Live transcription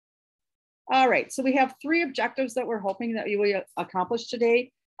All right, so we have 3 objectives that we're hoping that you will accomplish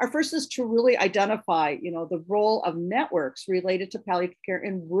today. Our first is to really identify, the role of networks related to palliative care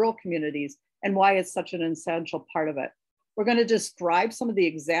in rural communities and why it's such an essential part of it. We're going to describe some of the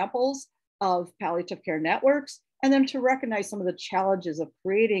examples of palliative care networks, and then to recognize some of the challenges of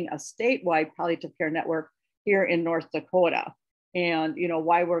creating a statewide palliative care network here in North Dakota, and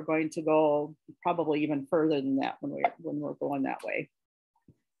why we're going to go probably even further than that when we're going that way.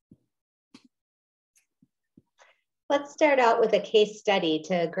 Let's start out with a case study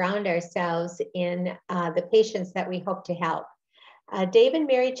to ground ourselves in the patients that we hope to help. Dave and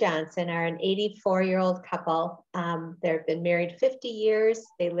Mary Johnson are an 84-year-old couple. They've been married 50 years.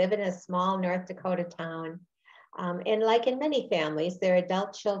 They live in a small North Dakota town. And like in many families, their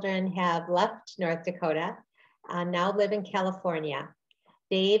adult children have left North Dakota, now live in California.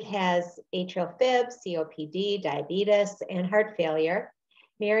 Dave has atrial fib, COPD, diabetes, and heart failure.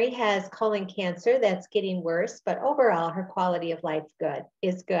 Mary has colon cancer that's getting worse, but overall her quality of life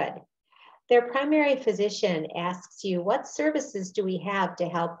is good. Their primary physician asks you, what services do we have to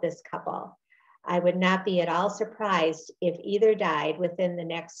help this couple? I would not be at all surprised if either died within the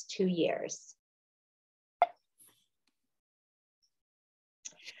next 2 years.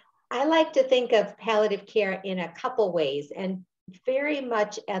 I like to think of palliative care in a couple ways, and very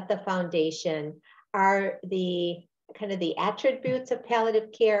much at the foundation are the attributes of palliative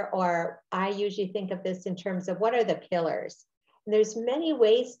care, or I usually think of this in terms of what are the pillars. And there's many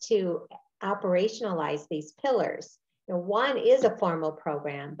ways to operationalize these pillars. One is a formal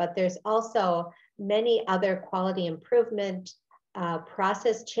program, but there's also many other quality improvement,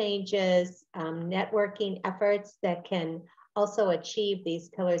 process changes, networking efforts that can also achieve these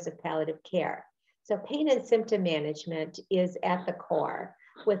pillars of palliative care. So pain and symptom management is at the core,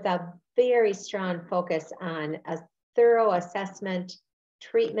 with a very strong focus on a thorough assessment,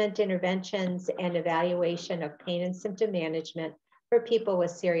 treatment interventions, and evaluation of pain and symptom management for people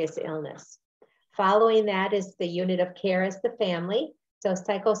with serious illness. Following that is the unit of care as the family, so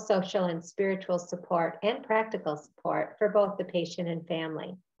psychosocial and spiritual support and practical support for both the patient and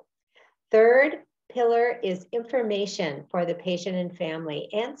family. Third pillar is information for the patient and family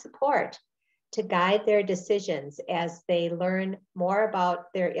and support to guide their decisions as they learn more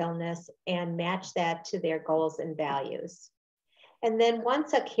about their illness and match that to their goals and values. And then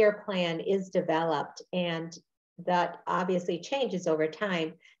once a care plan is developed, and that obviously changes over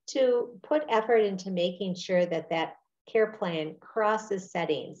time, to put effort into making sure that that care plan crosses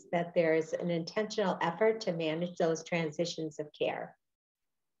settings, that there's an intentional effort to manage those transitions of care.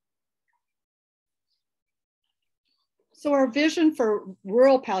 So our vision for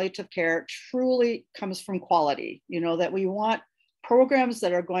rural palliative care truly comes from quality, that we want programs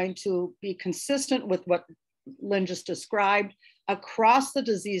that are going to be consistent with what Lynn just described across the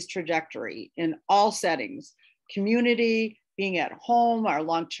disease trajectory in all settings, community, being at home, our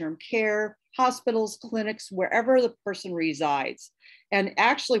long-term care, hospitals, clinics, wherever the person resides. And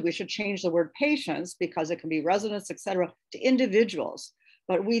actually we should change the word patients, because it can be residents, et cetera, to individuals.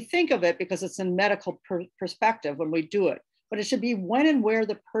 But we think of it because it's in medical perspective when we do it, but it should be when and where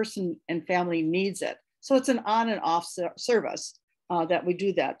the person and family needs it. So it's an on and off service that we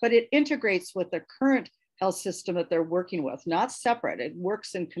do that, but it integrates with the current health system that they're working with, not separate. It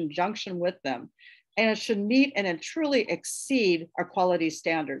works in conjunction with them, and it should meet and truly exceed our quality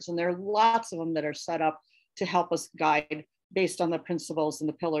standards. And there are lots of them that are set up to help us guide based on the principles and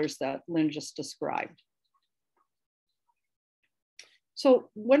the pillars that Lynn just described. So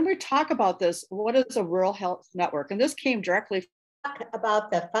when we talk about this, what is a rural health network? And this came directly about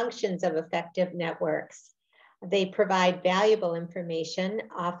the functions of effective networks. They provide valuable information,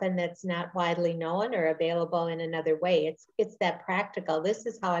 often that's not widely known or available in another way. It's that practical, this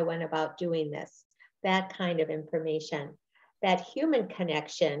is how I went about doing this, that kind of information. That human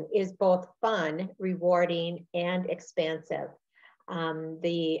connection is both fun, rewarding, and expansive.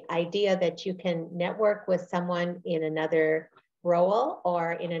 The idea that you can network with someone in another role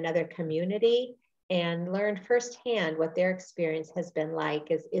or in another community and learn firsthand what their experience has been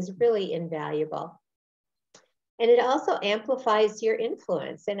like is really invaluable. And it also amplifies your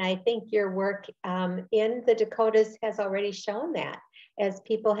influence. And I think your work in the Dakotas has already shown that, as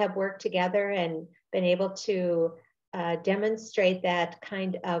people have worked together and been able to demonstrate that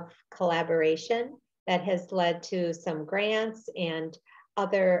kind of collaboration that has led to some grants and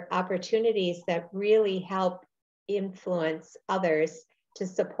other opportunities that really help influence others to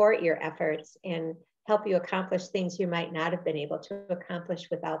support your efforts and help you accomplish things you might not have been able to accomplish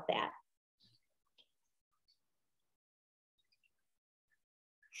without that.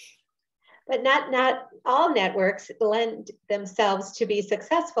 But not all networks lend themselves to be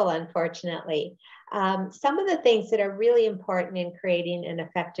successful, unfortunately. Some of the things that are really important in creating an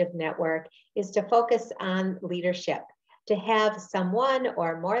effective network is to focus on leadership, to have someone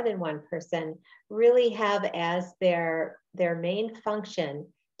or more than one person really have as their main function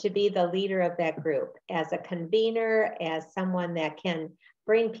to be the leader of that group, as a convener, as someone that can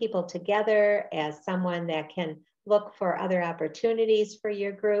bring people together, as someone that can look for other opportunities for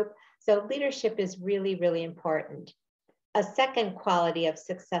your group. So leadership is really, really important. A second quality of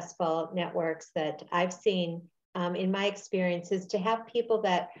successful networks that I've seen in my experience is to have people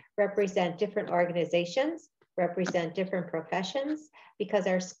that represent different organizations, represent different professions, because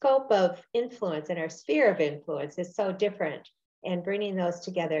our scope of influence and our sphere of influence is so different. And bringing those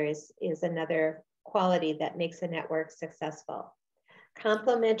together is another quality that makes a network successful.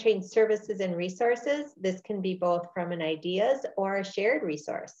 Complementing services and resources, this can be both from an ideas or a shared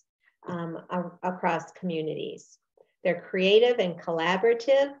resource across communities. They're creative and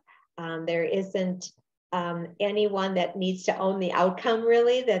collaborative. There isn't anyone that needs to own the outcome,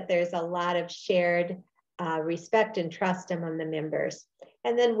 really, that there's a lot of shared respect and trust among the members.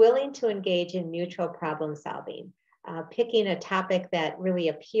 And then willing to engage in mutual problem solving, picking a topic that really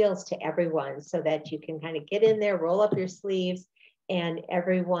appeals to everyone so that you can kind of get in there, roll up your sleeves, and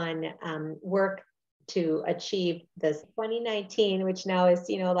everyone work to achieve this 2019, which now is,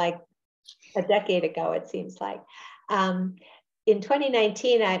 like a decade ago, it seems like. In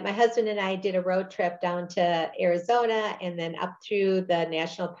 2019, my husband and I did a road trip down to Arizona and then up through the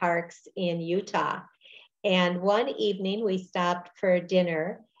national parks in Utah. And one evening we stopped for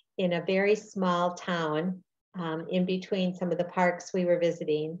dinner in a very small town in between some of the parks we were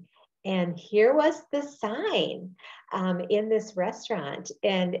visiting. And here was the sign in this restaurant.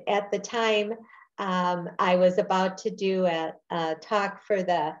 And at the time, I was about to do a talk for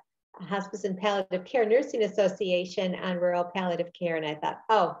the Hospice and Palliative Care Nursing Association on rural palliative care. And I thought,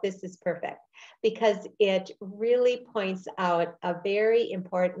 oh, this is perfect, because it really points out a very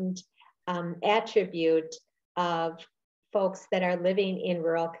important attribute of folks that are living in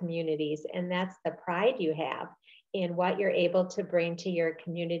rural communities. And that's the pride you have in what you're able to bring to your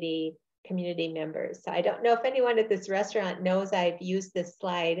community members. So I don't know if anyone at this restaurant knows I've used this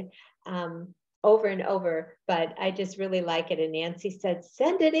slide over and over, but I just really like it. And Nancy said,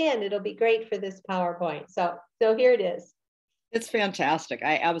 send it in, it'll be great for this PowerPoint. So here it is. It's fantastic.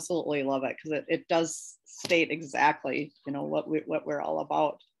 I absolutely love it, because it does state exactly, what we're all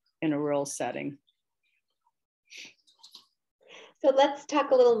about in a rural setting. So let's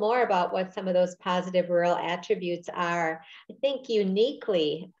talk a little more about what some of those positive rural attributes are. I think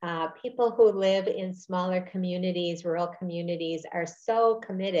uniquely, people who live in smaller communities, rural communities, are so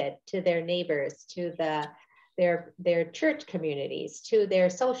committed to their neighbors, to their church communities, to their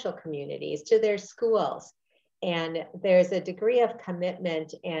social communities, to their schools. And there's a degree of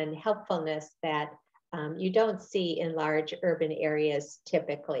commitment and helpfulness that you don't see in large urban areas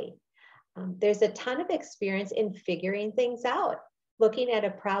typically. There's a ton of experience in figuring things out, looking at a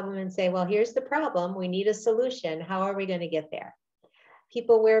problem and say, well, here's the problem. We need a solution. How are we going to get there?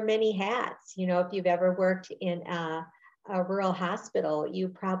 People wear many hats. If you've ever worked in a rural hospital, you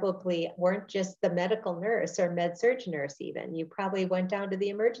probably weren't just the medical nurse or med-surg nurse even. You probably went down to the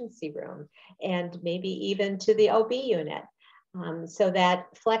emergency room and maybe even to the OB unit. So that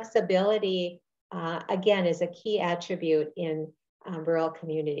flexibility, again, is a key attribute in rural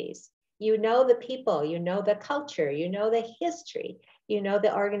communities. You know the people, you know the culture, you know the history, you know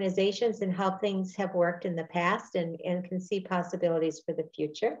the organizations and how things have worked in the past and can see possibilities for the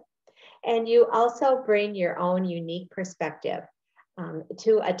future. And you also bring your own unique perspective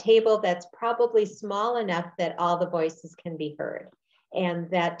to a table that's probably small enough that all the voices can be heard. And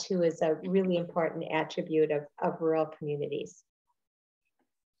that too is a really important attribute of rural communities.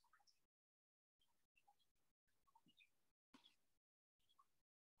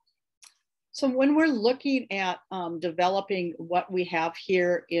 So when we're looking at developing what we have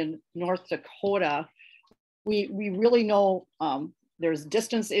here in North Dakota, we really know there's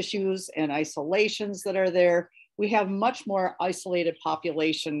distance issues and isolations that are there. We have much more isolated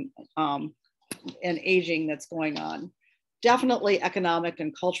population and aging that's going on. Definitely economic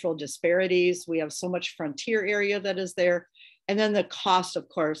and cultural disparities. We have so much frontier area that is there. And then the cost, of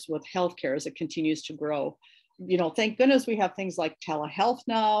course, with healthcare as it continues to grow. Thank goodness we have things like telehealth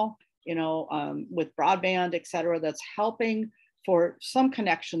now, with broadband, et cetera, that's helping for some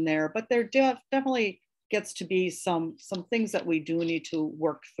connection there, but there definitely gets to be some things that we do need to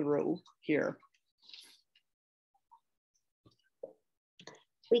work through here.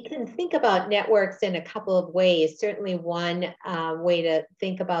 We can think about networks in a couple of ways. Certainly one way to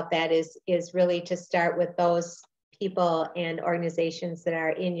think about that is really to start with those people and organizations that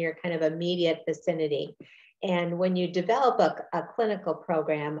are in your kind of immediate vicinity. And when you develop a clinical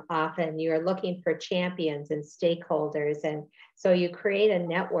program, often you're looking for champions and stakeholders. And so you create a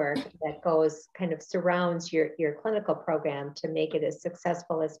network that goes kind of surrounds your clinical program to make it as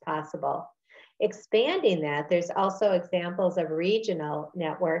successful as possible. Expanding that, there's also examples of regional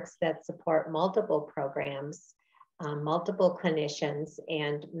networks that support multiple programs, multiple clinicians,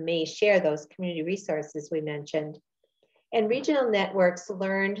 and may share those community resources we mentioned. And regional networks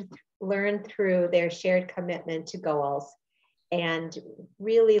learn through their shared commitment to goals and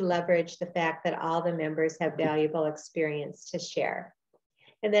really leverage the fact that all the members have valuable experience to share.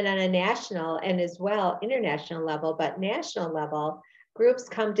 And then on a national and as well international level, but national level, groups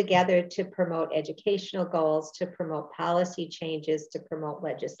come together to promote educational goals, to promote policy changes, to promote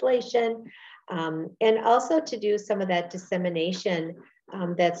legislation, and also to do some of that dissemination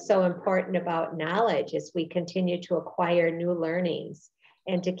that's so important about knowledge as we continue to acquire new learnings,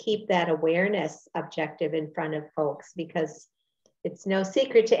 and to keep that awareness objective in front of folks, because it's no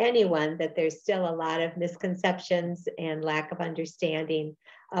secret to anyone that there's still a lot of misconceptions and lack of understanding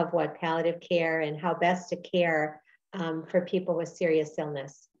of what palliative care and how best to care for people with serious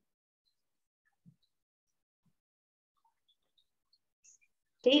illness.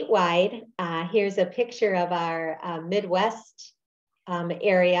 Statewide, here's a picture of our Midwest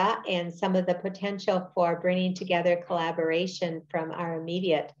area and some of the potential for bringing together collaboration from our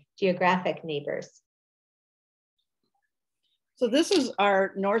immediate geographic neighbors. So this is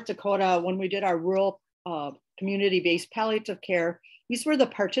our North Dakota, when we did our rural community-based palliative care. These were the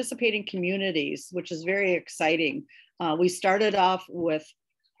participating communities, which is very exciting. We started off with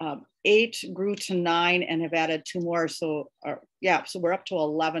 8, grew to 9, and have added 2 more. So so we're up to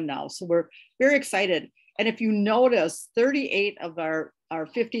 11 now. So we're very excited. And if you notice, 38 of our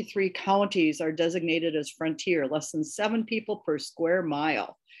 53 counties are designated as frontier, less than 7 people per square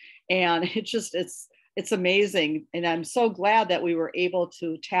mile. And it's amazing. And I'm so glad that we were able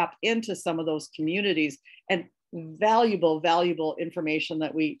to tap into some of those communities and valuable information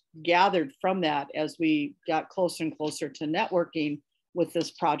that we gathered from that as we got closer and closer to networking with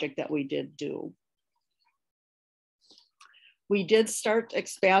this project that we did do. We did start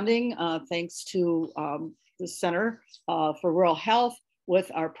expanding thanks to the Center for Rural Health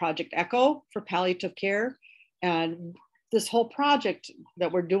with our Project ECHO for palliative care. And this whole project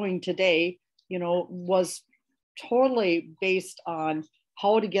that we're doing today, was totally based on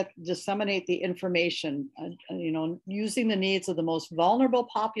how to disseminate the information, using the needs of the most vulnerable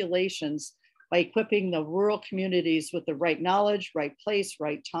populations by equipping the rural communities with the right knowledge, right place,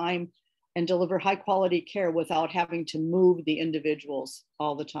 right time, and deliver high quality care without having to move the individuals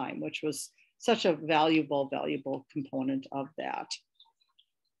all the time, which was such a valuable component of that.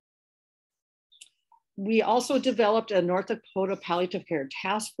 We also developed a North Dakota Palliative Care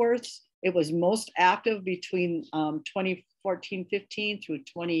Task Force. It was most active between 2014-15 through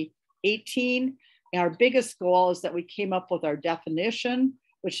 2018. And our biggest goal is that we came up with our definition,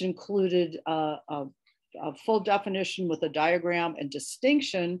 which included a full definition with a diagram and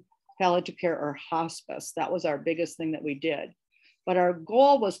distinction, palliative care or hospice. That was our biggest thing that we did. But our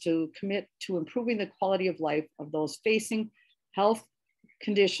goal was to commit to improving the quality of life of those facing health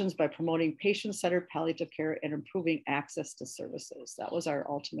conditions by promoting patient-centered palliative care and improving access to services. That was our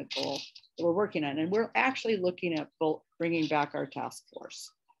ultimate goal that we're working on. And we're actually looking at bringing back our task force.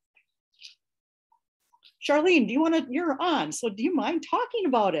 Charlene, you're on, so do you mind talking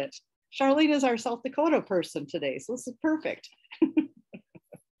about it? Charlene is our South Dakota person today, so this is perfect.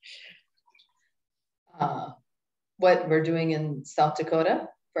 What we're doing in South Dakota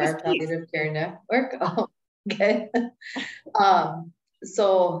for our palliative care network? Oh, okay.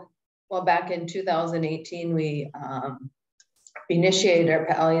 Back in 2018, we initiated our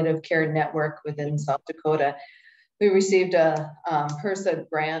palliative care network within South Dakota. We received a HRSA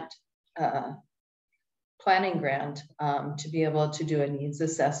grant, planning grant, to be able to do a needs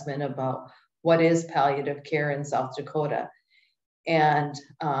assessment about what is palliative care in South Dakota. And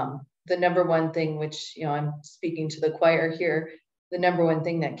the number one thing, which, I'm speaking to the choir here, the number one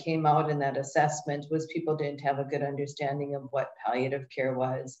thing that came out in that assessment was people didn't have a good understanding of what palliative care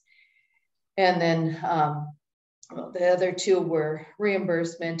was. And then the other 2 were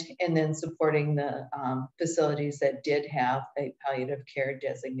reimbursement and then supporting the facilities that did have a palliative care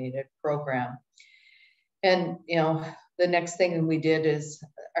designated program. And, the next thing we did is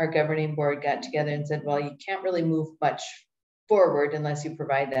our governing board got together and said, well, you can't really move much forward unless you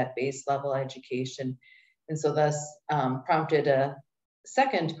provide that base level education. And so thus prompted a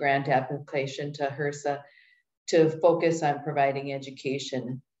second grant application to HRSA to focus on providing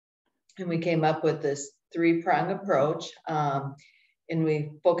education. And we came up with this three-prong approach. And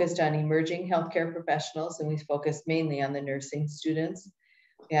we focused on emerging healthcare professionals, and we focused mainly on the nursing students.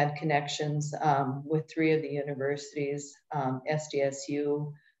 We had connections with 3 of the universities,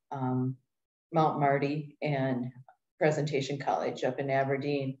 SDSU, Mount Marty, and Presentation College up in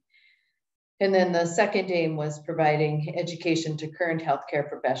Aberdeen. And then the second aim was providing education to current healthcare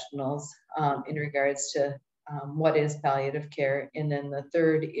professionals in regards to what is palliative care. And then the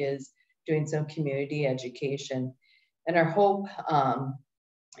third is doing some community education. And our hope,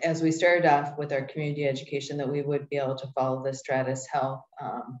 as we started off with our community education, that we would be able to follow the Stratus Health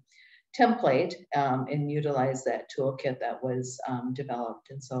template and utilize that toolkit that was developed.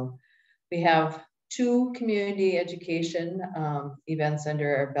 And so we have 2 community education events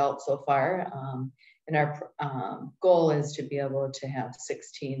under our belt so far. And our goal is to be able to have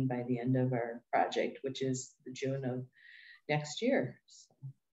 16 by the end of our project, which is June of next year. So.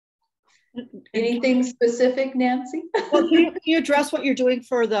 Anything specific, Nancy? Well, can you address what you're doing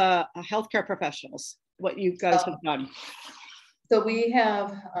for the healthcare professionals, what you guys have done? So we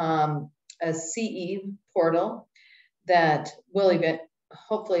have a CE portal that will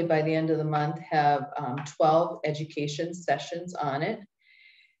hopefully by the end of the month have 12 education sessions on it.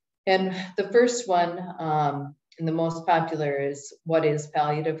 And the first one and the most popular is what is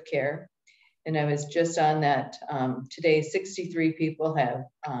palliative care? And I was just on that today. 63 people have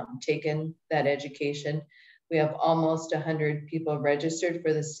taken that education. We have almost 100 people registered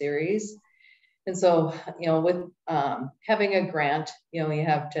for the series. And so, with having a grant, you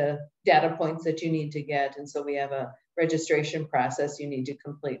have data points that you need to get. And so we have a registration process you need to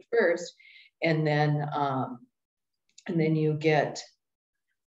complete first. And then you get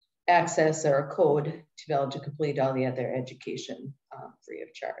access or a code to be able to complete all the other education free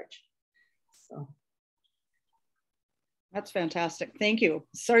of charge. So. That's fantastic. Thank you.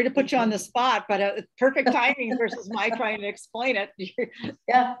 Sorry to put you on the spot, but perfect timing versus my trying to explain it.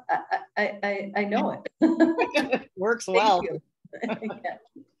 Yeah, I know it. Works well. Yeah.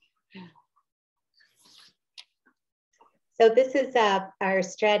 So this is our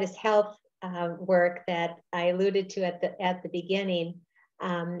Stratus Health work that I alluded to at the beginning.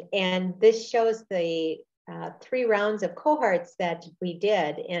 And this shows the 3 rounds of cohorts that we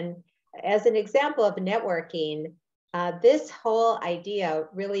did. And as an example of networking, this whole idea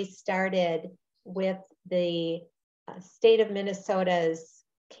really started with the state of Minnesota's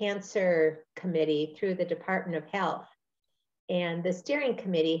cancer committee through the Department of Health. And the steering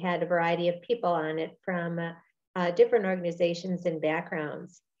committee had a variety of people on it from different organizations and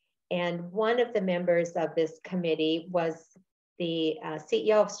backgrounds. And one of the members of this committee was the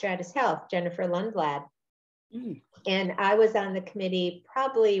CEO of Stratus Health, Jennifer Lundblad. And I was on the committee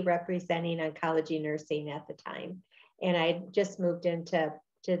probably representing oncology nursing at the time. And I just moved into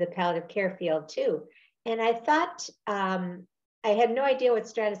the palliative care field too. And I thought, I had no idea what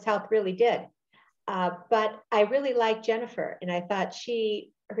Stratus Health really did, but I really liked Jennifer. And I thought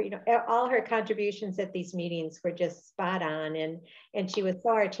all her contributions at these meetings were just spot on. And she was so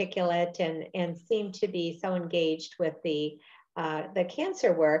articulate and seemed to be so engaged with the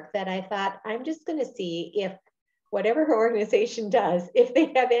cancer work that I thought, I'm just going to see if whatever her organization does, if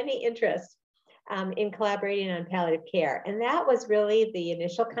they have any interest in collaborating on palliative care. And that was really the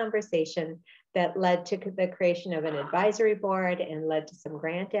initial conversation that led to the creation of an advisory board and led to some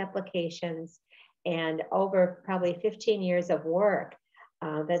grant applications and over probably 15 years of work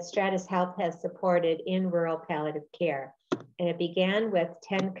that Stratus Health has supported in rural palliative care. And it began with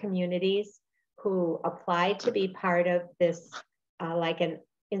 10 communities who applied to be part of this, like an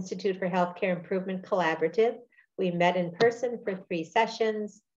Institute for Healthcare Improvement Collaborative. We met in person for 3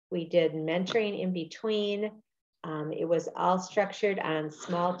 sessions. We did mentoring in between. It was all structured on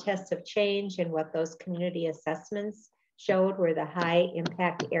small tests of change, and what those community assessments showed were the high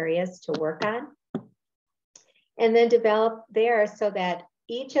impact areas to work on. And then developed there so that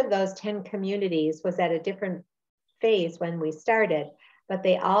each of those 10 communities was at a different phase when we started, but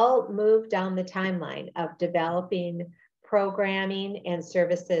they all moved down the timeline of developing programming and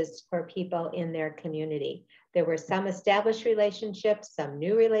services for people in their community. There were some established relationships, some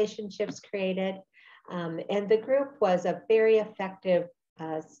new relationships created, and the group was a very effective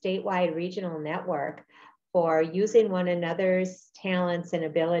statewide regional network for using one another's talents and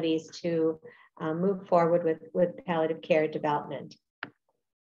abilities to move forward with palliative care development.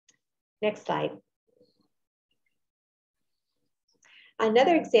 Next slide.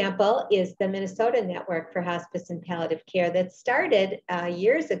 Another example is the Minnesota Network for Hospice and Palliative Care that started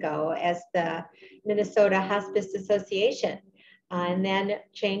years ago as the Minnesota Hospice Association. and then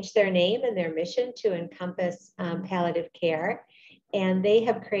changed their name and their mission to encompass palliative care. And they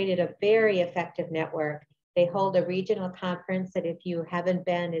have created a very effective network. They hold a regional conference that, if you haven't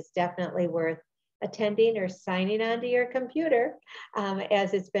been, is definitely worth attending or signing onto your computer,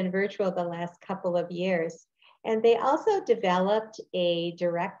 as it's been virtual the last couple of years. And they also developed a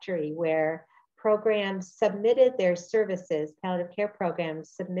directory where programs submitted their services, palliative care programs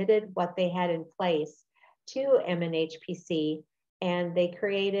submitted what they had in place to MNHPC, and they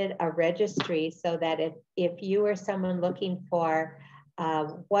created a registry so that if you were someone looking for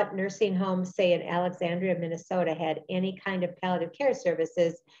what nursing homes, say in Alexandria, Minnesota, had any kind of palliative care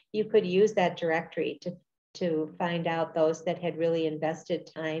services, you could use that directory to find out those that had really invested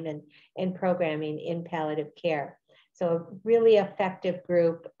time and programming in palliative care. So a really effective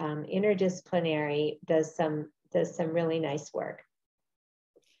group, interdisciplinary, does some really nice work.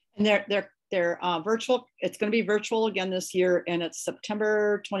 And they're virtual. It's going to be virtual again this year, and it's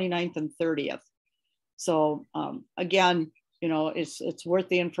September 29th and 30th. So again, you know, it's worth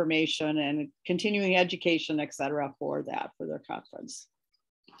the information and continuing education, et cetera, for their conference.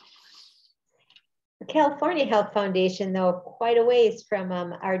 The California Health Foundation, though quite a ways from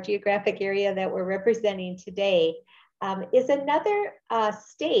our geographic area that we're representing today, is another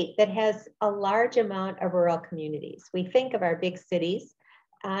state that has a large amount of rural communities. We think of our big cities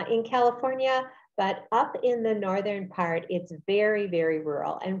in California, but up in the northern part, it's very, very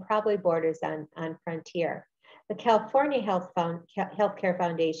rural and probably borders on frontier. The California Healthcare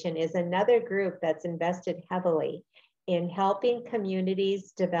Foundation is another group that's invested heavily in helping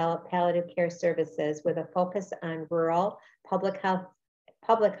communities develop palliative care services with a focus on rural public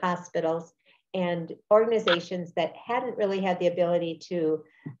hospitals and organizations that hadn't really had the ability to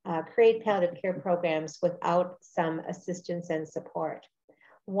create palliative care programs without some assistance and support.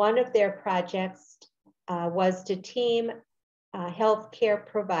 One of their projects was to team healthcare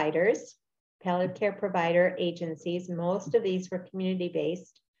providers, palliative care provider agencies, most of these were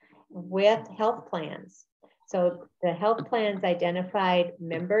community-based, with health plans. So the health plans identified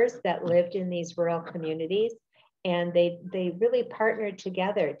members that lived in these rural communities, and they really partnered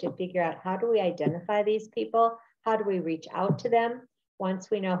together to figure out, how do we identify these people? How do we reach out to them?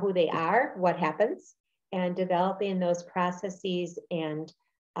 Once we know who they are, what happens? And developing those processes and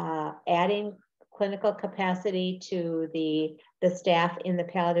adding clinical capacity to the staff in the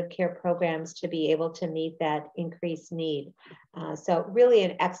palliative care programs to be able to meet that increased need. So really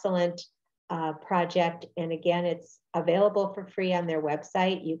an excellent project. And again, it's available for free on their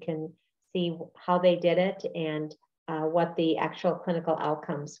website. You can see how they did it and what the actual clinical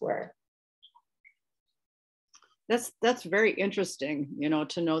outcomes were. That's very interesting, you know,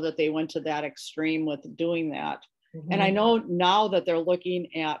 to know that they went to that extreme with doing that. Mm-hmm. And I know now that they're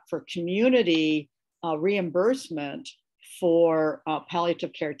looking at for community reimbursement for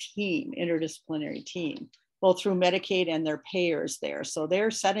palliative care team, interdisciplinary team, both through Medicaid and their payers there. So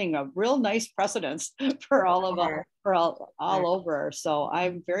they're setting a real nice precedence for all of us, for all over. So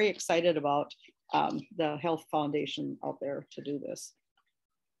I'm very excited about the Health Foundation out there to do this.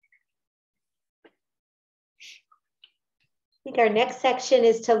 I think our next section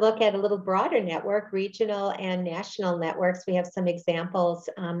is to look at a little broader network, regional and national networks. We have some examples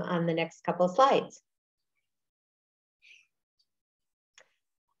on the next couple of slides.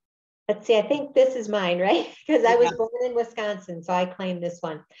 Let's see, I think this is mine, right? Because I was born in Wisconsin, so I claim this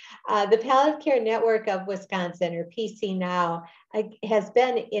one. The Palliative Care Network of Wisconsin, or PC Now, has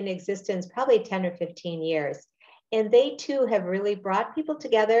been in existence probably 10 or 15 years. And they too have really brought people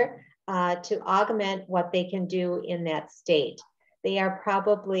together to augment what they can do in that state. They are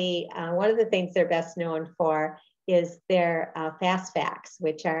probably, one of the things they're best known for is their fast facts,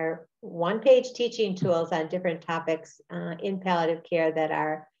 which are one-page teaching tools on different topics in palliative care that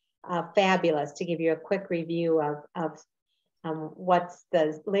are fabulous. To give you a quick review of what's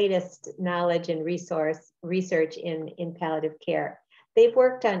the latest knowledge and research in palliative care. They've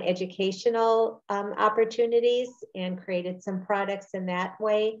worked on educational opportunities and created some products in that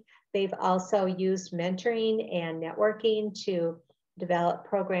way. They've also used mentoring and networking to develop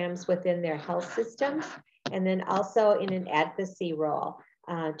programs within their health systems, and then also in an advocacy role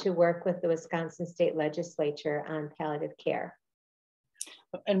to work with the Wisconsin State Legislature on palliative care.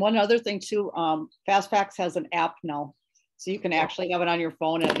 And one other thing too, FastFacts has an app now. So you can actually have it on your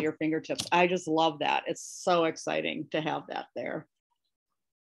phone at your fingertips. I just love that. It's so exciting to have that there.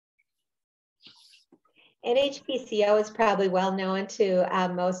 NHPCO is probably well known to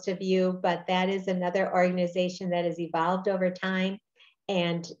most of you, but that is another organization that has evolved over time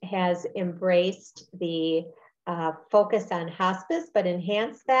and has embraced the focus on hospice, but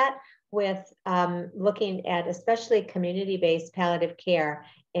enhanced that with looking at especially community-based palliative care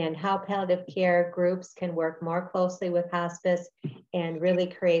and how palliative care groups can work more closely with hospice and really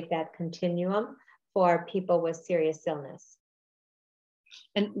create that continuum for people with serious illness.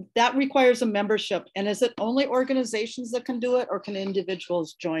 And that requires a membership. And is it only organizations that can do it, or can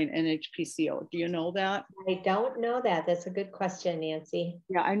individuals join NHPCO? Do you know that? I don't know that. That's a good question, Nancy.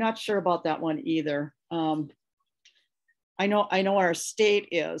 Yeah, I'm not sure about that one either. I know our state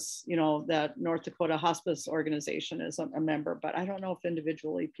is, that North Dakota Hospice Organization is a member, but I don't know if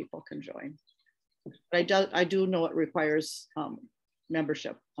individually people can join. But I do know it requires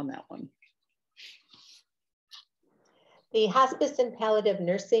membership on that one. The Hospice and Palliative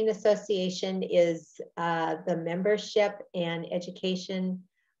Nursing Association is the membership and education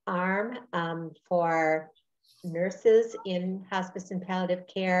arm for nurses in hospice and palliative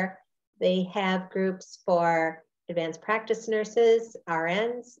care. They have groups for advanced practice nurses,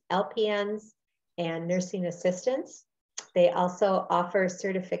 RNs, LPNs, and nursing assistants. They also offer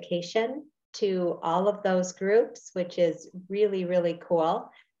certification to all of those groups, which is really, really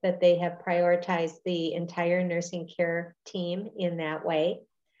cool that they have prioritized the entire nursing care team in that way.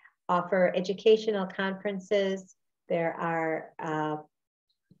 Offer educational conferences. There are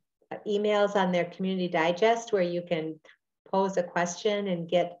emails on their community digest where you can pose a question and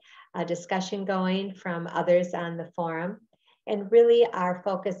get a discussion going from others on the forum, and really are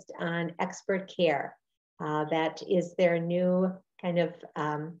focused on expert care. That is their new kind of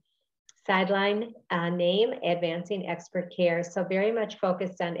sideline name, Advancing Expert Care. So very much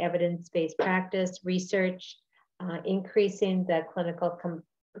focused on evidence-based practice, research, increasing the clinical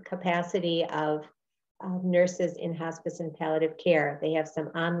capacity of nurses in hospice and palliative care. They have some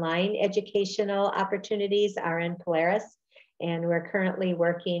online educational opportunities, RN Polaris, and we're currently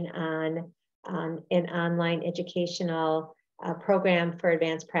working on an online educational program for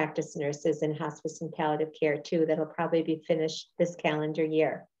advanced practice nurses in hospice and palliative care too, that'll probably be finished this calendar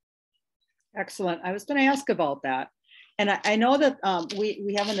year. Excellent. I was going to ask about that. And I know that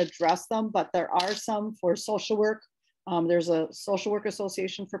we haven't addressed them, but there are some for social work. There's a social work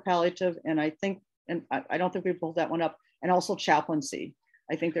association for palliative, and I don't think we pulled that one up, and also chaplaincy.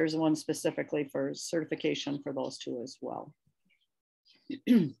 I think there's one specifically for certification for those two as well.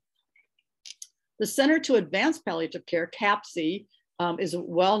 The Center to Advance Palliative Care, CAPC, is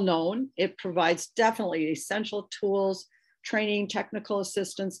well known. It provides definitely essential tools, training, technical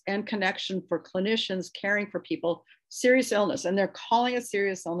assistance, and connection for clinicians caring for people serious illness. And they're calling it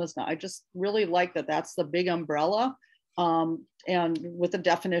serious illness now. I just really like that that's the big umbrella, and with the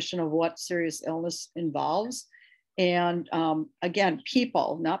definition of what serious illness involves. And again,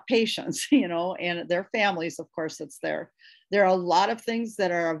 people, not patients, and their families, of course, it's there. There are a lot of things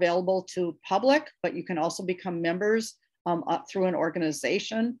that are available to public, but you can also become members through an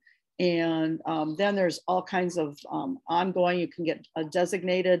organization. And then there's all kinds of ongoing, you can get a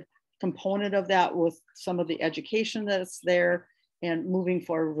designated component of that with some of the education that's there and moving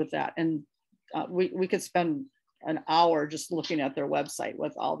forward with that. And we could spend an hour just looking at their website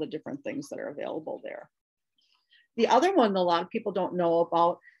with all the different things that are available there. The other one that a lot of people don't know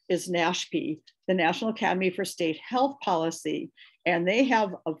about is NASHP, the National Academy for State Health Policy. And they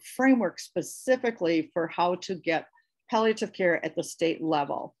have a framework specifically for how to get palliative care at the state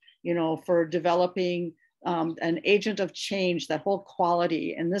level, for developing an agent of change, that whole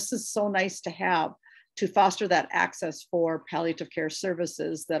quality. And this is so nice to have to foster that access for palliative care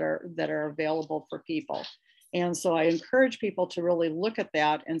services that are available for people. And so I encourage people to really look at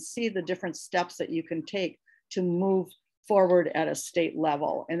that and see the different steps that you can take to move forward at a state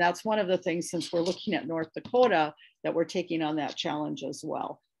level. And that's one of the things, since we're looking at North Dakota, that we're taking on that challenge as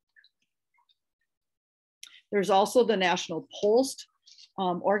well. There's also the National POLST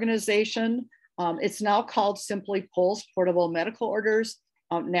organization. It's now called simply POLST, Portable Medical Orders,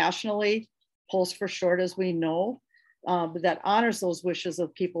 nationally, POLST for short, as we know, but that honors those wishes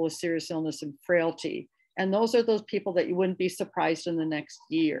of people with serious illness and frailty. And those are those people that you wouldn't be surprised in the next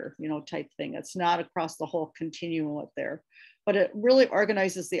year, type thing. It's not across the whole continuum up there, but it really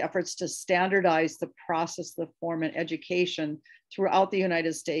organizes the efforts to standardize the process, the form, and education throughout the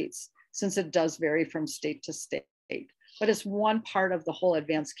United States, since it does vary from state to state. But it's one part of the whole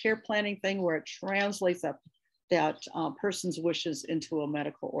advanced care planning thing where it translates that person's wishes into a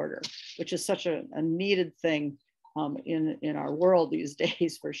medical order, which is such a needed thing in our world these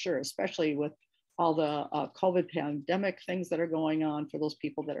days, for sure, especially with all the COVID pandemic things that are going on for those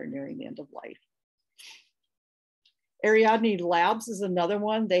people that are nearing the end of life. Ariadne Labs is another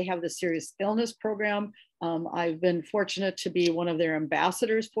one. They have the serious illness program. I've been fortunate to be one of their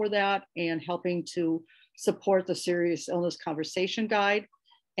ambassadors for that and helping to support the serious illness conversation guide.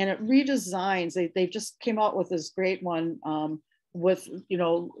 and it redesigns. They just came out with this great one with, you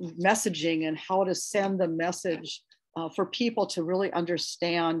know, messaging and how to send the message for people to really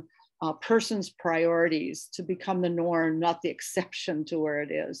understand a person's priorities, to become the norm, not the exception to where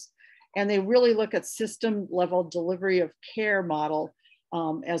it is. And they really look at system level delivery of care model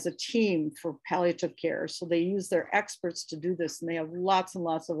as a team for palliative care. So they use their experts to do this, and they have lots and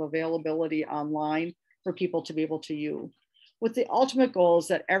lots of availability online for people to be able to use. With the ultimate goal is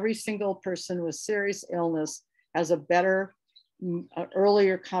that every single person with serious illness has a better,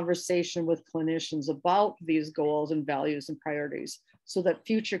 earlier conversation with clinicians about these goals and values and priorities, so that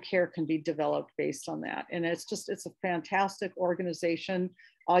future care can be developed based on that. And it's a fantastic organization.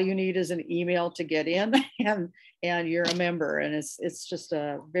 All you need is an email to get in, and you're a member. And it's just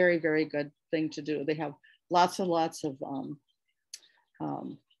a very, very good thing to do. They have lots and lots of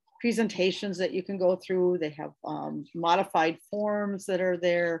presentations that you can go through. They have modified forms that are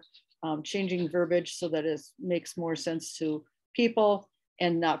there, changing verbiage so that it makes more sense to people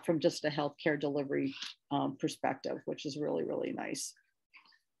and not from just a healthcare delivery perspective, which is really, really nice.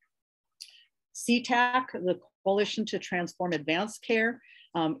 CTAC, the Coalition to Transform Advanced Care,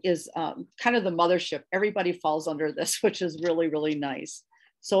 is kind of the mothership. Everybody falls under this, which is really, really nice.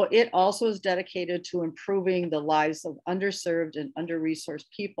 So it also is dedicated to improving the lives of underserved and under-resourced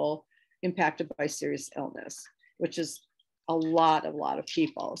people impacted by serious illness, which is a lot of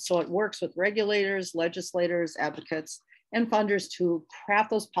people. So it works with regulators, legislators, advocates, and funders to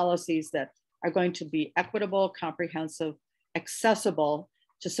craft those policies that are going to be equitable, comprehensive, accessible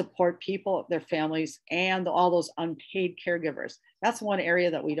to support people, their families, and all those unpaid caregivers. That's one area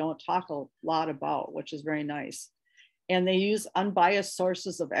that we don't talk a lot about, which is very nice. And they use unbiased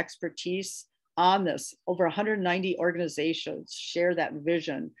sources of expertise on this. Over 190 organizations share that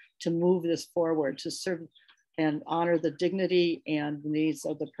vision to move this forward, to serve and honor the dignity and needs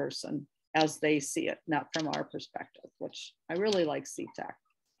of the person as they see it, not from our perspective, which I really like CTAC.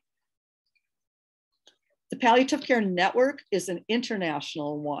 The Palliative Care Network is an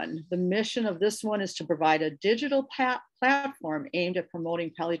international one. The mission of this one is to provide a digital platform aimed at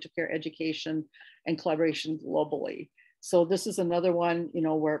promoting palliative care education and collaboration globally. So this is another one, you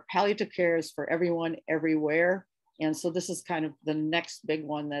know, where palliative care is for everyone, everywhere. And so this is kind of the next big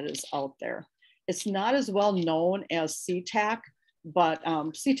one that is out there. It's not as well known as CTAC, but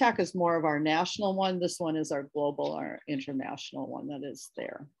CTAC is more of our national one. This one is our global, our international one that is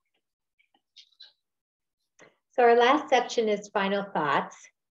there. So our last section is final thoughts.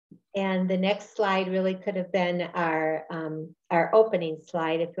 And the next slide really could have been our opening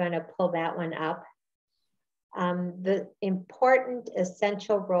slide, if you want to pull that one up. The important,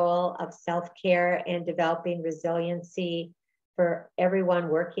 essential role of self-care and developing resiliency for everyone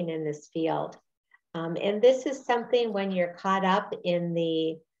working in this field. And this is something when you're caught up in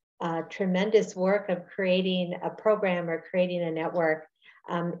the tremendous work of creating a program or creating a network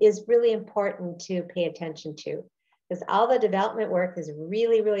is really important to pay attention to. Because all the development work is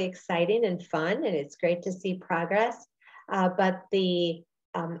really, really exciting and fun, and it's great to see progress. But the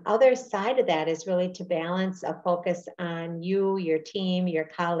other side of that is really to balance a focus on you, your team, your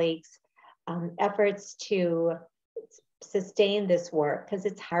colleagues, efforts to sustain this work, because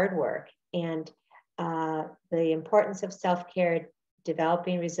it's hard work. And the importance of self-care,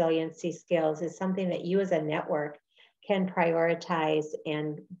 developing resiliency skills is something that you as a network can prioritize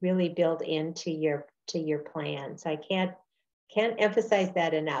and really build into your plan. So I can't emphasize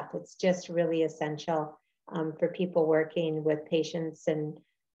that enough. It's just really essential for people working with patients and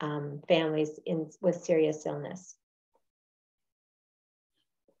families with serious illness.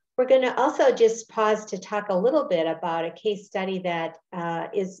 We're going to also just pause to talk a little bit about a case study that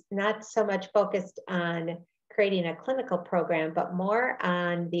is not so much focused on creating a clinical program, but more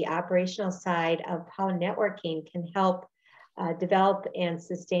on the operational side of how networking can help develop and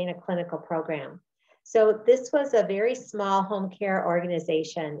sustain a clinical program. So this was a very small home care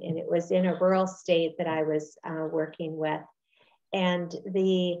organization, and it was in a rural state that I was working with. And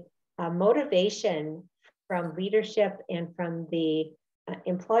the motivation from leadership and from the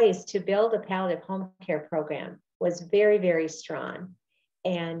employees to build a palliative home care program was very, very strong.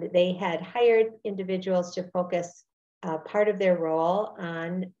 And they had hired individuals to focus part of their role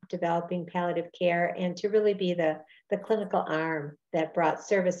on developing palliative care and to really be the clinical arm that brought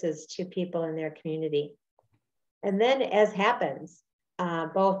services to people in their community. And then, as happens,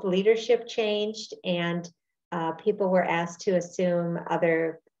 both leadership changed and people were asked to assume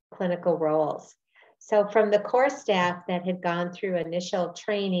other clinical roles. So from the core staff that had gone through initial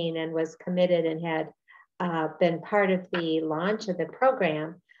training and was committed and had been part of the launch of the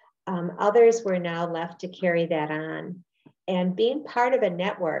program, others were now left to carry that on. And being part of a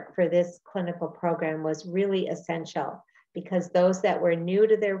network for this clinical program was really essential, because those that were new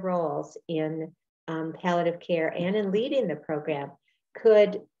to their roles in palliative care and in leading the program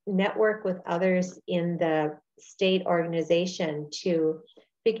could network with others in the state organization to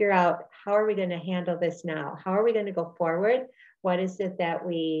figure out, how are we going to handle this now? How are we going to go forward? What is it that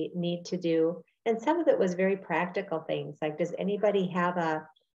we need to do? And some of it was very practical things, like, does anybody have a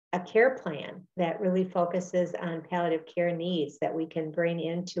care plan that really focuses on palliative care needs that we can bring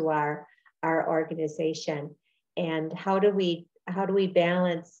into our organization? And how do we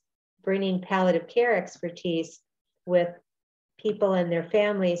balance bringing palliative care expertise with people and their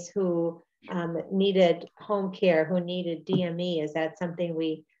families who needed home care, who needed DME? Is that something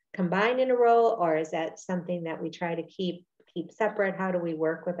we combine in a role, or is that something that we try to keep separate? How do we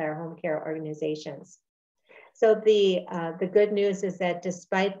work with our home care organizations? So the good news is that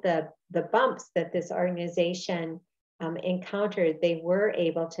despite the bumps that this organization encountered, they were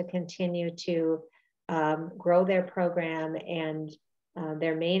able to continue to grow their program, and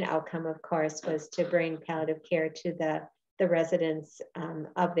their main outcome, of course, was to bring palliative care to the residents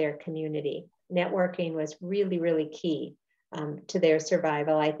of their community. Networking was really, really key to their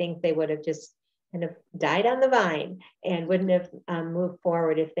survival. I think they would have just kind of died on the vine and wouldn't have moved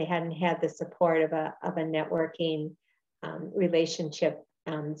forward if they hadn't had the support of a networking relationship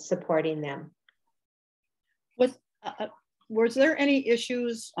supporting them. Was there any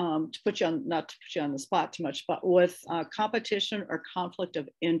issues, to put you on, not to put you on the spot too much, but with competition or conflict of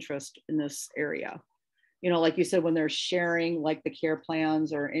interest in this area? You know, like you said, when they're sharing like the care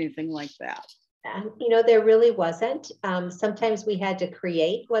plans or anything like that? You know, there really wasn't. Sometimes we had to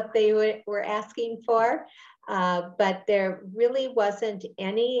create what they were asking for, but there really wasn't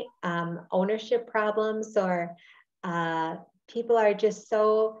any ownership problems, or people are just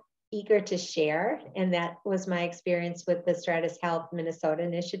so eager to share. And that was my experience with the Stratus Health Minnesota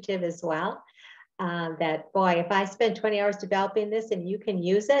initiative as well. That, boy, if I spend 20 hours developing this and you can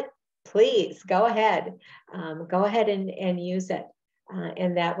use it, please go ahead. Go ahead and use it.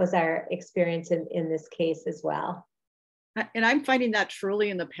 And that was our experience in this case as well. And I'm finding that truly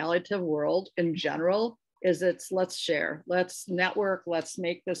in the palliative world in general, is let's share, let's network, let's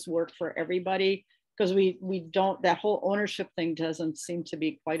make this work for everybody. Because we don't, that whole ownership thing doesn't seem to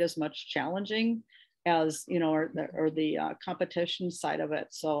be quite as much challenging as, you know, or the competition side of it.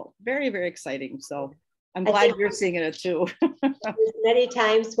 So very, very exciting. So I'm glad you're seeing it too. There's many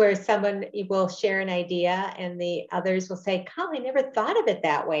times where someone will share an idea and the others will say, "Oh, I never thought of it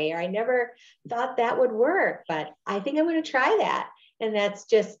that way," or "I never thought that would work, but I think I'm going to try that." And that's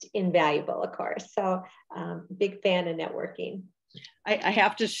just invaluable, of course. So big fan of networking. I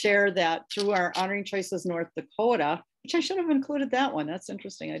have to share that through our Honoring Choices North Dakota, which I should have included that one. That's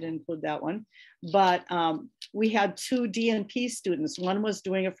interesting. I didn't include that one. But we had 2 DNP students. One was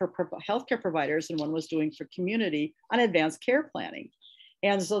doing it for healthcare providers and one was doing for community on advanced care planning.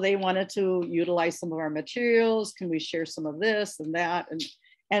 And so they wanted to utilize some of our materials. Can we share some of this and that?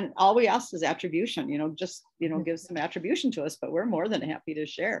 And all we asked is attribution, you know, just, you know, give some attribution to us, but we're more than happy to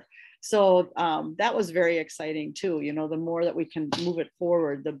share. So that was very exciting too. You know, the more that we can move it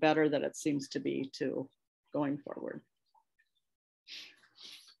forward, the better that it seems to be too going forward.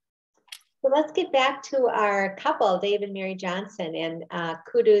 So let's get back to our couple, Dave and Mary Johnson, and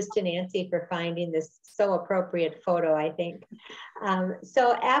kudos to Nancy for finding this so appropriate photo, I think.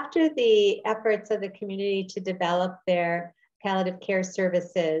 So after the efforts of the community to develop their palliative care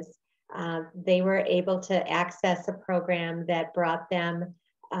services, they were able to access a program that brought them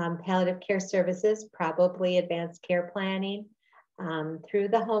palliative care services, probably advanced care planning, through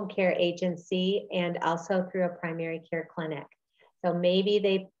the home care agency and also through a primary care clinic. So maybe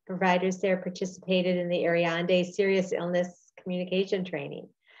the providers there participated in the Ariande serious illness communication training,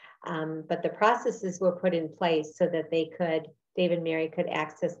 but the processes were put in place so that Dave and Mary could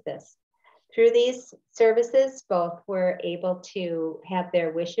access this. Through these services, both were able to have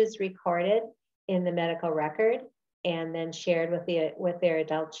their wishes recorded in the medical record and then shared with their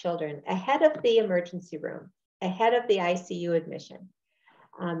adult children ahead of the emergency room, ahead of the ICU admission.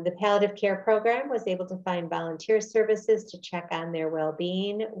 The palliative care program was able to find volunteer services to check on their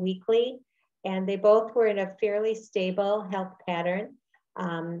well-being weekly, and they both were in a fairly stable health pattern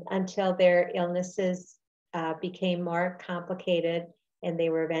until their illnesses became more complicated and they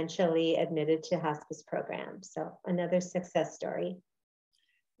were eventually admitted to hospice programs. So another success story.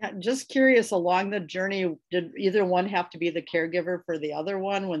 Yeah, just curious, along the journey, did either one have to be the caregiver for the other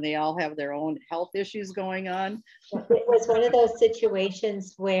one when they all have their own health issues going on? It was one of those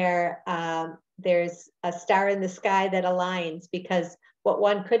situations where there's a star in the sky that aligns, because what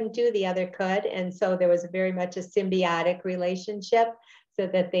one couldn't do, the other could. And so there was very much a symbiotic relationship so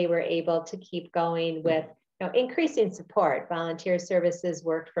that they were able to keep going with increasing support. Volunteer services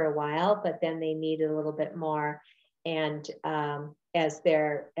worked for a while, but then they needed a little bit more. And as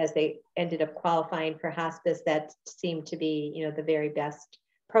they ended up qualifying for hospice, that seemed to be, the very best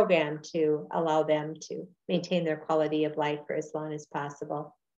program to allow them to maintain their quality of life for as long as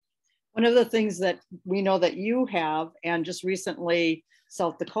possible. One of the things that we know that you have, and just recently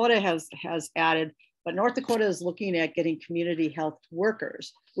South Dakota has added, but North Dakota is looking at getting community health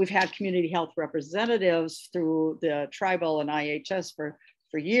workers. We've had community health representatives through the tribal and IHS for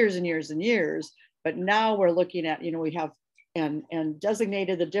years and years and years, but now we're looking at, we have and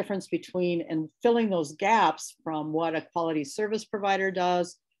designated the difference between and filling those gaps from what a quality service provider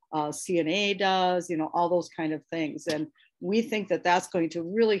does, CNA does, all those kind of things. And we think that that's going to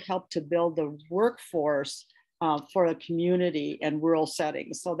really help to build the workforce for a community and rural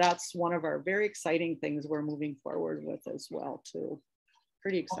settings. So that's one of our very exciting things we're moving forward with as well too.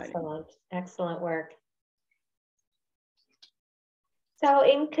 Pretty exciting. Excellent work. So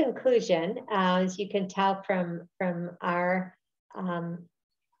in conclusion, as you can tell from our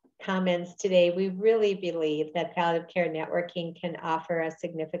comments today, we really believe that palliative care networking can offer a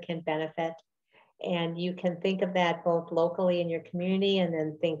significant benefit. And you can think of that both locally in your community and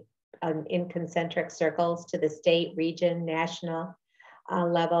then think in concentric circles to the state, region, national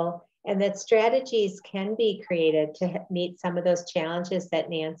level. And that strategies can be created to meet some of those challenges that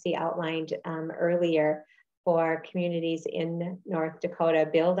Nancy outlined earlier for communities in North Dakota.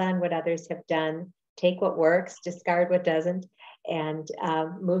 Build on what others have done, take what works, discard what doesn't, and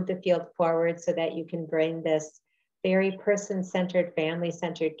move the field forward so that you can bring this very person-centered,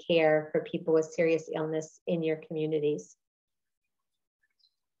 family-centered care for people with serious illness in your communities.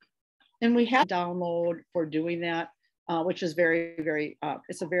 And we have a download for doing that, which is very, very,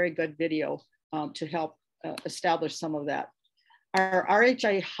 it's a very good video to help establish some of that. Our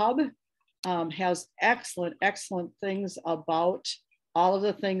RHI hub has excellent things about all of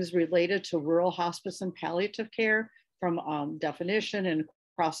the things related to rural hospice and palliative care, from definition and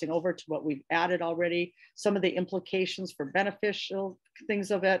crossing over to what we've added already, some of the implications for beneficial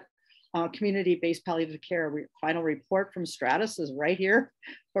things of it. Community-based palliative care final report from Stratus is right here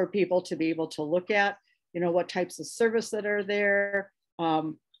for people to be able to look at, what types of service that are there,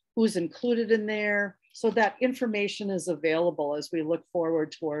 who's included in there. So that information is available as we look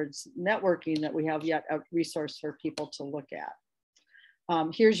forward towards networking, that we have yet a resource for people to look at.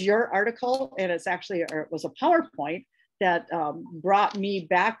 Here's your article, and it's actually, it was a PowerPoint that brought me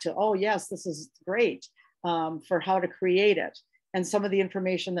back to, oh yes, this is great for how to create it. And some of the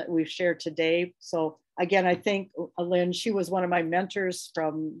information that we've shared today. So again, I think Lynn, she was one of my mentors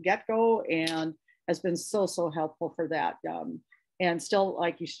from get-go and has been so helpful for that. And still,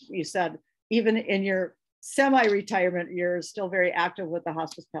 like you said, even in your semi-retirement, you're still very active with the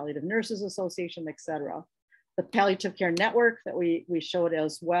Hospice Palliative Nurses Association, et cetera. The Palliative Care Network that we showed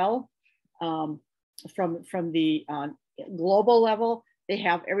as well, from the global level. They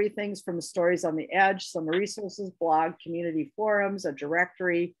have everything from Stories on the Edge, some resources, blog, community forums, a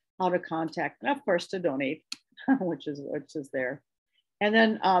directory, how to contact, and of course to donate, which is there. And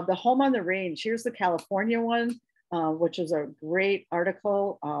then the Home on the Range, here's the California one, which is a great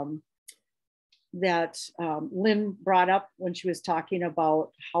article that Lynn brought up when she was talking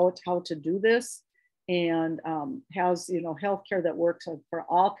about how to do this, and has healthcare that works for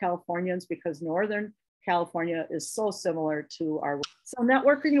all Californians, because Northern California is so similar to our. So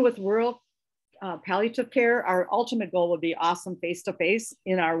networking with rural palliative care, our ultimate goal would be awesome face-to-face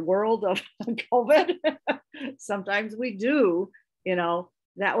in our world of COVID. Sometimes we do,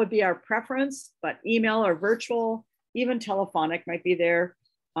 that would be our preference, but email or virtual, even telephonic might be there.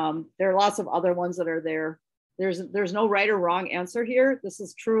 There are lots of other ones that are there. There's no right or wrong answer here. This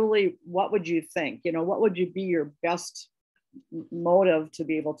is truly, what would you think? What would be your best motive to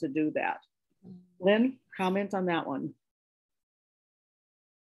be able to do that? Lynn, comment on that one.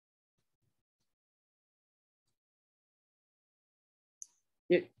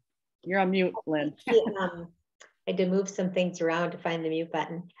 You're on mute, Lynn. I had to move some things around to find the mute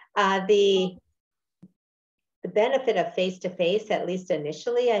button. The benefit of face-to-face, at least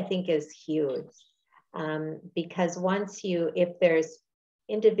initially, I think is huge. Because if there's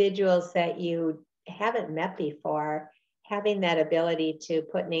individuals that you haven't met before, having that ability to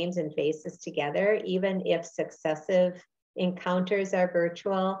put names and faces together, even if successive encounters are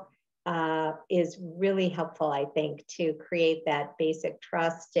virtual, is really helpful, I think, to create that basic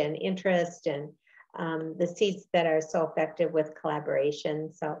trust and interest, and the seeds that are so effective with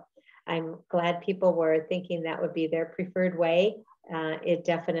collaboration. So I'm glad people were thinking that would be their preferred way. it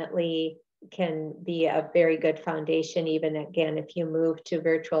definitely can be a very good foundation, even again, if you move to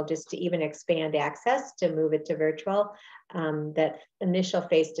virtual, just to even expand access to move it to virtual, that initial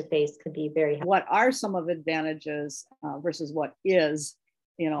face-to-face could be very helpful. What are some of advantages versus what is,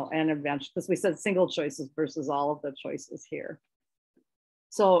 an advantage? Because we said single choices versus all of the choices here.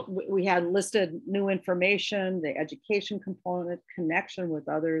 So we had listed new information, the education component, connection with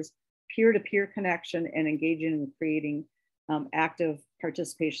others, peer-to-peer connection, and engaging in creating active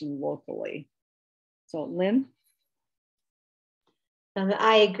participation locally. So Lynn?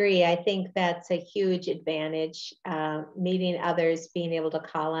 I agree. I think that's a huge advantage, meeting others, being able to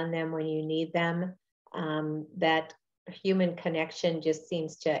call on them when you need them. That human connection just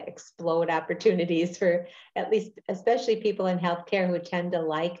seems to explode opportunities for, at least, especially people in healthcare who tend to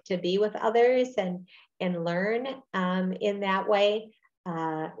like to be with others and learn in that way.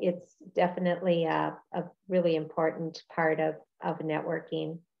 It's definitely a really important part of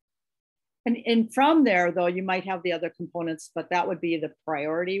networking. And from there, though, you might have the other components, but that would be the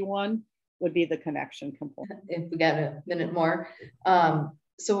priority one, would be the connection component. If we got a minute more.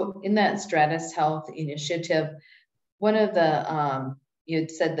 So in that Stratus Health initiative, one of the, you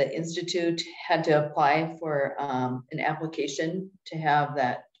had said the Institute had to apply for an application to have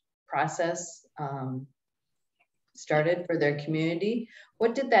that process started for their community.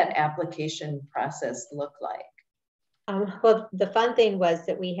 What did that application process look like? Well, the fun thing was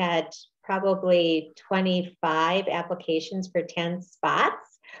that we had probably 25 applications for 10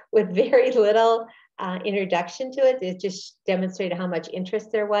 spots with very little introduction to it. It just demonstrated how much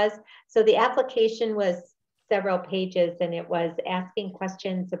interest there was. So the application was several pages, and it was asking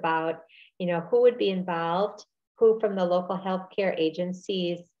questions about, who would be involved, who from the local healthcare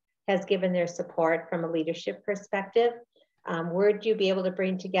agencies has given their support from a leadership perspective. Would you be able to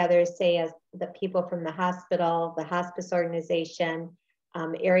bring together, say, as the people from the hospital, the hospice organization,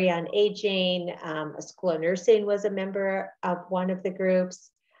 area on aging, a school of nursing was a member of one of the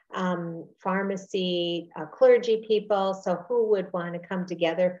groups, pharmacy, clergy people. So who would want to come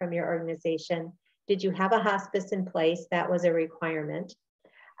together from your organization? Did you have a hospice in place? That was a requirement.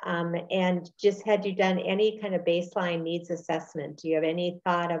 And just had you done any kind of baseline needs assessment? Do you have any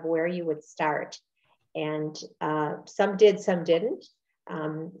thought of where you would start? And some did, some didn't.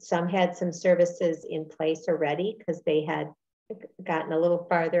 Some had some services in place already because they had gotten a little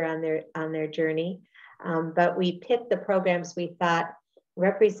farther on their journey. But we picked the programs we thought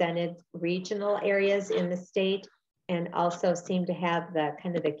represented regional areas in the state and also seemed to have the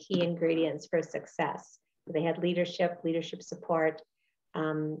kind of the key ingredients for success. They had leadership support,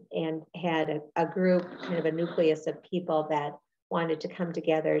 and had a group, kind of a nucleus of people that wanted to come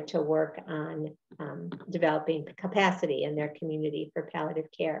together to work on developing capacity in their community for palliative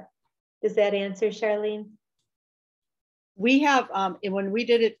care. Does that answer, Charlene? We have, when we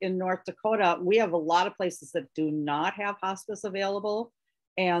did it in North Dakota, we have a lot of places that do not have hospice available.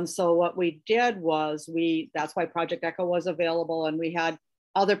 And so what we did was that's why Project ECHO was available. And we had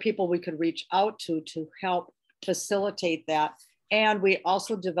other people we could reach out to help facilitate that. And we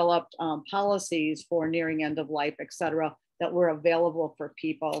also developed policies for nearing end of life, et cetera, that were available for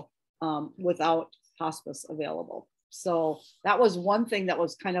people without hospice available. So that was one thing that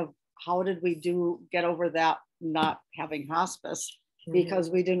was kind of, how did we get over that not having hospice? Because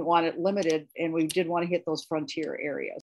we didn't want it limited, and we did want to hit those frontier areas.